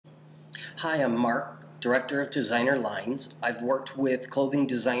Hi, I'm Mark, Director of Designer Lines. I've worked with clothing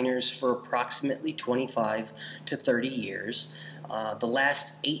designers for approximately 25 to 30 years. The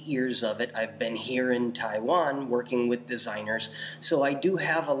last 8 years of it, I've been here in Taiwan working with designers, so I do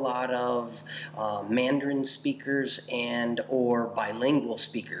have a lot of Mandarin speakers and or bilingual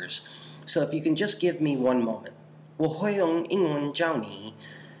speakers. So if you can just give me one moment. 我会用英文教你，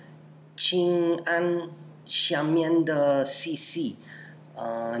请按下面的细细。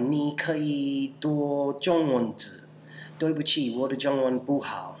你可以多中文字。对不起，我的中文不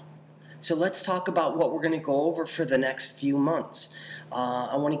好。So let's talk about what we're going to go over for the next few months.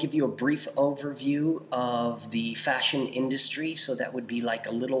 I want to give you a brief overview of the fashion industry, so that would be like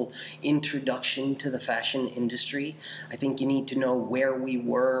a little introduction to the fashion industry. I think you need to know where we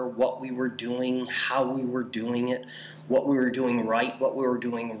were, what we were doing, how we were doing it, what we were doing right, what we were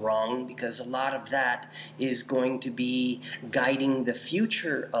doing wrong, because a lot of that is going to be guiding the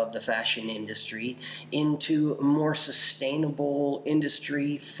future of the fashion industry into a more sustainable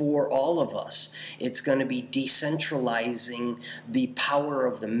industry for all of us. It's going to be decentralizing the power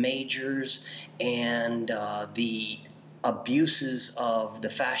of the majors and the abuses of the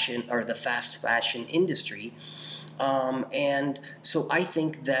fashion or the fast fashion industry. And so I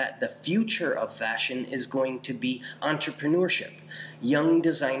think that the future of fashion is going to be entrepreneurship. Young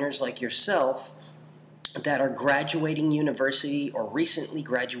designers like yourself that are graduating university or recently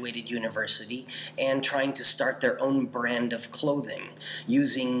graduated university and trying to start their own brand of clothing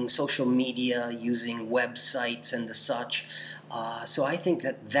using social media, using websites and the such. So I think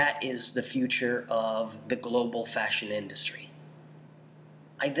that that is the future of the global fashion industry.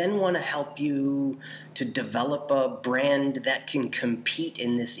 I then want to help you to develop a brand that can compete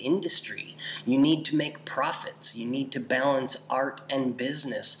in this industry. You need to make profits. You need to balance art and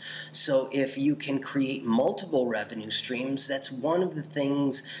business. So if you can create multiple revenue streams, that's one of the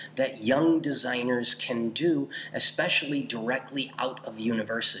things that young designers can do, especially directly out of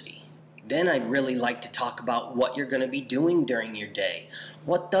university. Then I'd really like to talk about what you're going to be doing during your day.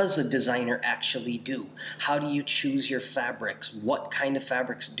 What does a designer actually do? How do you choose your fabrics? What kind of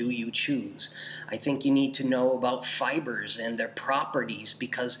fabrics do you choose? I think you need to know about fibers and their properties,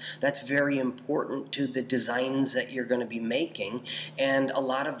 because that's very important to the designs that you're going to be making, and a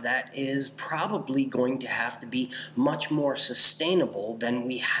lot of that is probably going to have to be much more sustainable than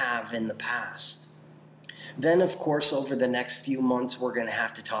we have in the past. Then, of course, over the next few months, we're going to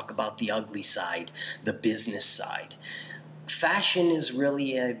have to talk about the ugly side, the business side. Fashion is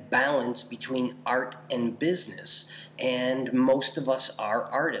really a balance between art and business, and most of us are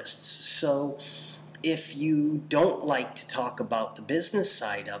artists. So if you don't like to talk about the business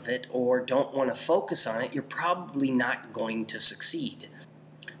side of it or don't want to focus on it, you're probably not going to succeed.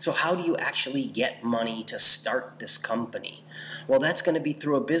 So how do you actually get money to start this company? Well, that's going to be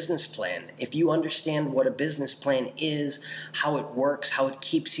through a business plan. If you understand what a business plan is, how it works, how it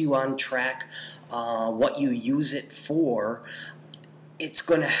keeps you on track, what you use it for, it's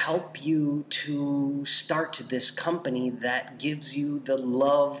going to help you to start this company that gives you the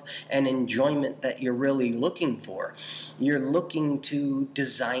love and enjoyment that you're really looking for. You're looking to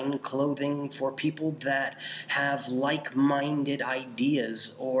design clothing for people that have like-minded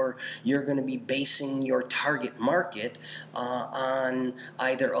ideas, or you're going to be basing your target market on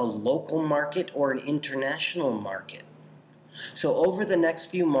either a local market or an international market. So over the next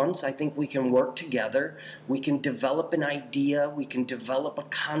few months, I think we can work together. We can develop an idea. We can develop a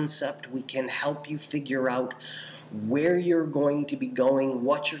concept. We can help you figure out where you're going to be going,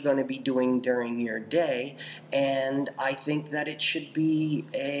 what you're going to be doing during your day. And I think that it should be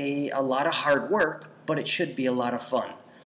a lot of hard work, but it should be a lot of fun.